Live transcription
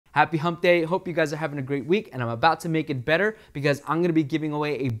Happy hump day. Hope you guys are having a great week, and I'm about to make it better because I'm going to be giving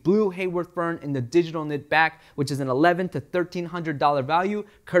away a blue Haworth Fern in the digital knit back, which is an $1,100 to $1,300 value,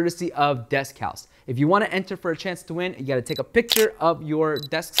 courtesy of Desk House. If you want to enter for a chance to win, you got to take a picture of your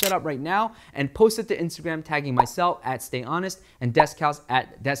desk setup right now and post it to Instagram, tagging myself at Stay Honest and Desk House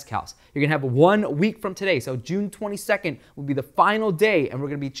at Desk House. You're going to have 1 week from today, so June 22nd will be the final day, and we're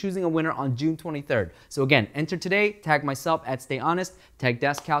going to be choosing a winner on June 23rd. So again, enter today, tag myself at Stay Honest, tag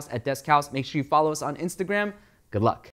Desk House at Desk House. Make sure you follow us on Instagram. Good luck.